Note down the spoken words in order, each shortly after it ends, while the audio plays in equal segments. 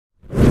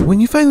when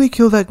you finally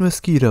kill that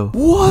mosquito.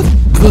 What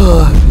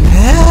the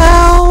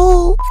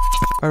hell?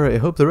 Alright, I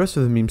hope the rest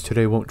of the memes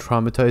today won't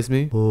traumatize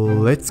me.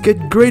 Let's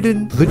get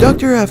graded. The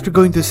doctor, after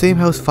going to the same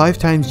house 5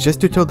 times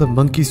just to tell the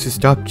monkeys to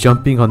stop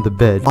jumping on the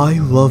bed. I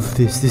love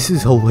this. This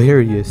is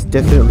hilarious.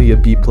 Definitely a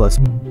B+.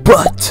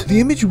 But the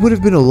image would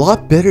have been a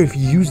lot better if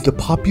you used the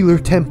popular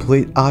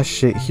template. Ah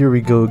shit, here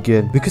we go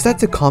again. Because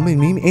that's a common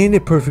meme and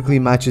it perfectly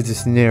matches the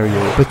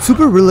scenario. But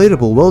super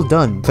relatable, well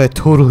done. That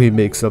totally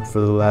makes up for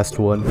the last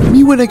one.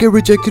 Me when I get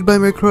rejected by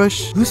my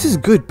crush. This is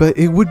good, but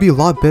it would be a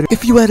lot better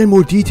if you added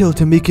more detail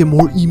to make it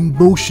more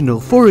emotional.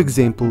 For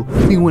example,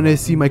 me when I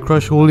see my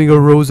crush holding a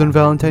rose on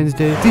Valentine's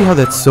Day. See how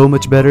that's so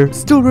much better?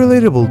 Still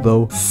relatable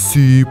though.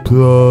 C+.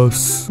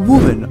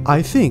 Woman,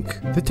 I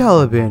think. The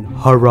Taliban.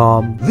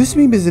 Haram. This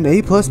meme is an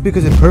A+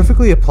 because it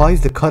perfectly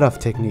applies the cutoff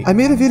technique. I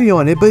made a video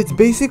on it, but it's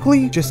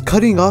basically just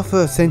cutting off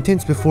a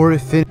sentence before it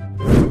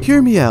finishes.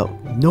 Hear me out.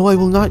 No, I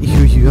will not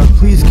hear you.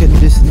 Please get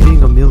this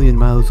thing a million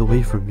miles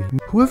away from me.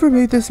 Whoever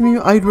made this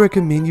meme, I'd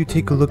recommend you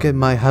take a look at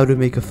my how to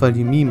make a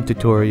funny meme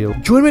tutorial.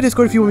 Join my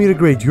Discord if you want me to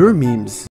grade your memes.